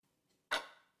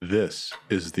This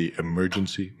is the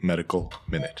Emergency Medical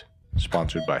Minute,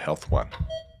 sponsored by Health One.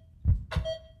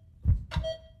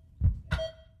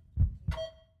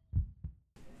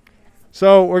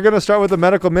 So we're going to start with a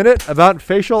medical minute about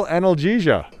facial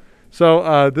analgesia.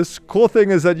 So this cool thing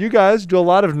is that you guys do a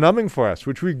lot of numbing for us,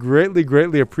 which we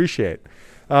greatly appreciate.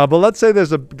 But let's say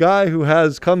there's a guy who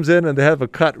comes in and they have a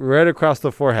cut right across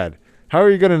the forehead. How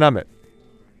are you going to numb it?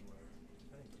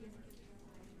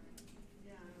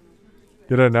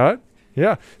 You don't know it?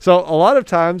 Yeah. So a lot of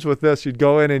times with this, you'd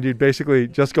go in and you'd basically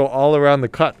just go all around the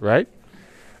cut, right?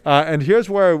 And here's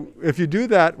where, if you do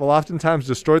that, we'll oftentimes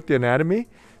distort the anatomy,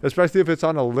 especially if it's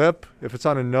on a lip, if it's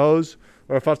on a nose,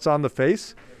 or if it's on the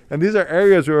face. And these are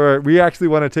areas where we actually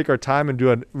want to take our time and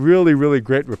do a really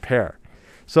great repair.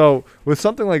 So with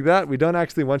something like that, we don't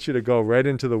actually want you to go right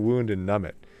into the wound and numb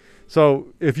it. So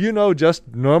if you know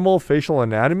just normal facial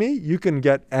anatomy, you can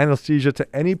get anesthesia to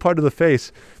any part of the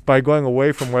face by going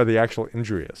away from where the actual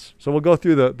injury is. So we'll go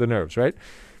through the nerves, right?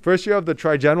 First, you have the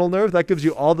trigeminal nerve. That gives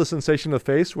you all the sensation of the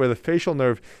face, where the facial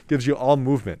nerve gives you all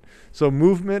movement. So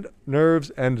movement nerves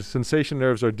and sensation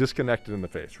nerves are disconnected in the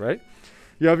face, right?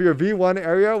 You have your V1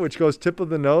 area, which goes tip of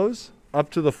the nose up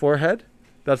to the forehead.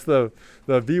 That's the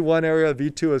V1 area.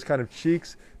 V2 is kind of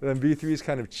cheeks, and then V3 is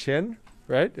kind of chin,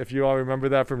 right? If you all remember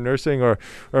that from nursing or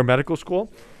medical school.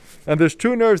 And there's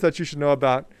two nerves that you should know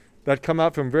about that come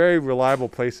out from very reliable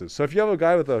places. So if you have a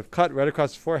guy with a cut right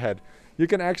across the forehead, you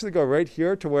can actually go right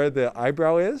here to where the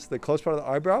eyebrow is, the close part of the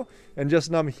eyebrow, and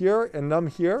just numb here, and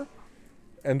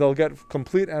they'll get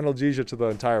complete analgesia to the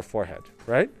entire forehead,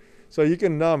 right? So you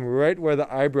can numb right where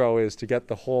the eyebrow is to get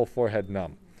the whole forehead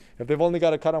numb. If they've only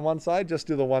got a cut on one side, just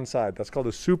do the one side. That's called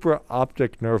a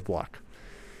supraoptic nerve block.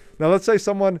 Now let's say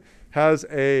someone has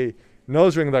a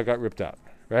nose ring that got ripped out,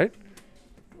 right?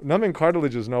 Numbing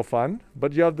cartilage is no fun,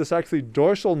 but you have this actually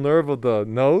dorsal nerve of the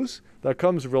nose that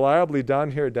comes reliably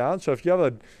down here. So if you have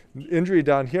an injury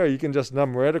down here, you can just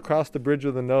numb right across the bridge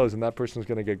of the nose, and that person's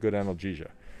going to get good analgesia.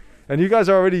 And you guys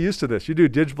are already used to this. You do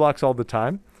Dij blocks all the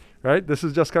time, right? This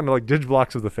is just kind of like Dij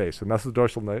blocks of the face, and that's the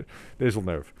dorsal nasal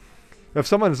nerve. If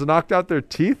someone's knocked out their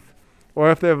teeth, or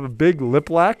if they have a big lip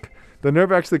lack, the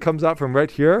nerve actually comes out from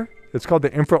right here. It's called the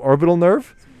infraorbital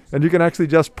nerve. And you can actually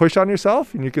just push on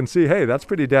yourself, and you can see, hey, that's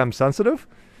pretty damn sensitive.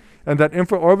 And that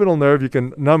infraorbital nerve you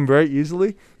can numb very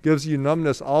easily, gives you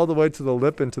numbness all the way to the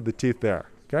lip and to the teeth there,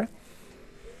 okay?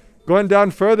 Going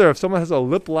down further, if someone has a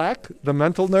lip lack, the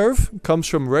mental nerve comes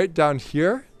from right down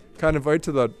here, kind of right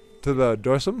to the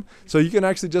dorsum. So you can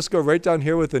actually just go right down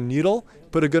here with a needle,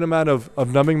 put a good amount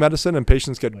of numbing medicine, and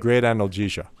patients get great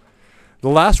analgesia. The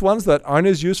last ones that aren't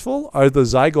as useful are the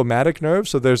zygomatic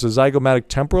nerves. So there's a zygomatic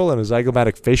temporal and a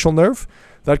zygomatic facial nerve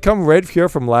that come right here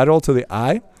from lateral to the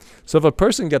eye. So if a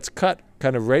person gets cut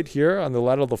kind of right here on the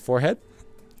lateral of the forehead,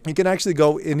 you can actually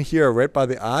go in here right by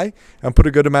the eye and put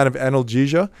a good amount of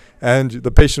analgesia, and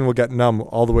the patient will get numb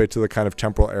all the way to the kind of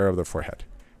temporal area of the forehead.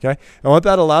 Okay, and what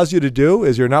that allows you to do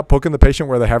is you're not poking the patient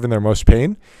where they're having their most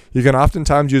pain. You can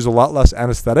oftentimes use a lot less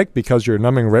anesthetic because you're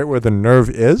numbing right where the nerve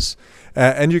is.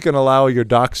 And you can allow your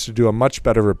docs to do a much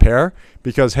better repair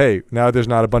because, hey, now there's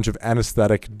not a bunch of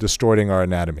anesthetic distorting our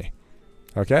anatomy.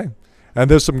 Okay? And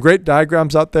there's some great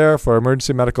diagrams out there for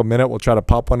Emergency Medical Minute. We'll try to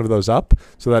pop one of those up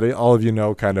so that all of you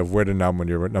know kind of where to numb when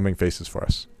you're numbing faces for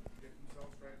us.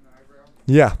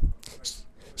 Yeah.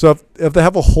 So if they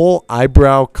have a whole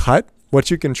eyebrow cut, what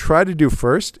you can try to do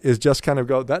first is just kind of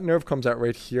go, that nerve comes out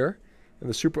right here in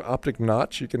the supraoptic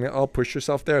notch. You can all push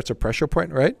yourself there. It's a pressure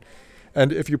point, right?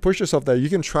 And if you push yourself there, you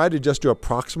can try to just do a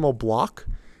proximal block,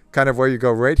 kind of where you go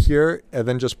right here and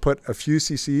then just put a few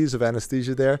cc's of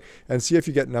anesthesia there and see if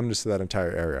you get numbness to that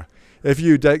entire area. If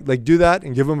you do that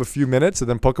and give them a few minutes and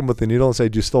then poke them with the needle and say,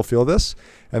 do you still feel this?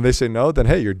 And they say no, then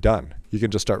hey, you're done. You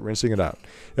can just start rinsing it out.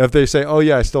 If they say, oh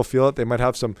yeah, I still feel it, they might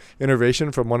have some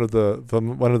innervation from one of the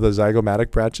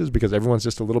zygomatic branches because everyone's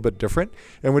just a little bit different,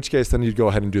 in which case then you'd go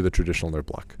ahead and do the traditional nerve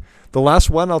block. The last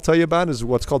one I'll tell you about is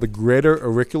what's called the greater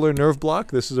auricular nerve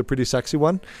block. This is a pretty sexy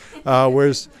one,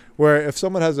 where if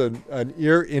someone has an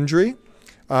ear injury,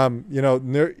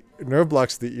 nerve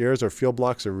blocks to the ears or field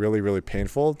blocks are really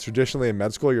painful. Traditionally in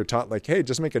med school, you're taught like, hey,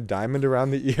 just make a diamond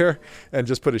around the ear and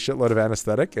just put a shitload of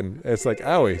anesthetic. And it's like,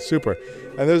 owie, super.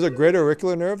 And there's a greater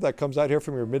auricular nerve that comes out here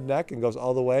from your mid-neck and goes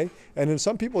all the way. And in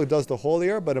some people, it does the whole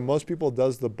ear, but in most people, it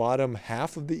does the bottom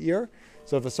half of the ear.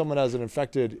 So if someone has an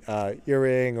infected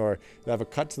earring or they have a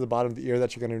cut to the bottom of the ear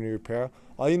that you're going to need to repair,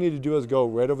 all you need to do is go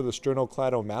right over the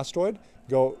sternocleidomastoid,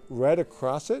 go right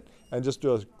across it, and just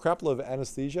do a crap load of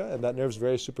anesthesia, and that nerve's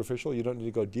very superficial. You don't need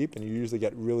to go deep, and you usually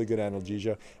get really good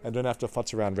analgesia and don't have to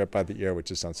futz around right by the ear, which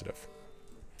is sensitive.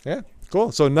 Yeah,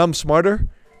 cool. So numb smarter,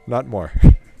 not more.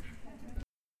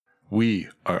 We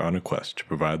are on a quest to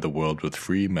provide the world with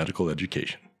free medical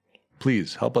education.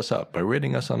 Please help us out by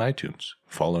rating us on iTunes,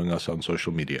 following us on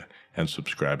social media, and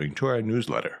subscribing to our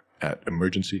newsletter at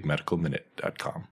emergencymedicalminute.com.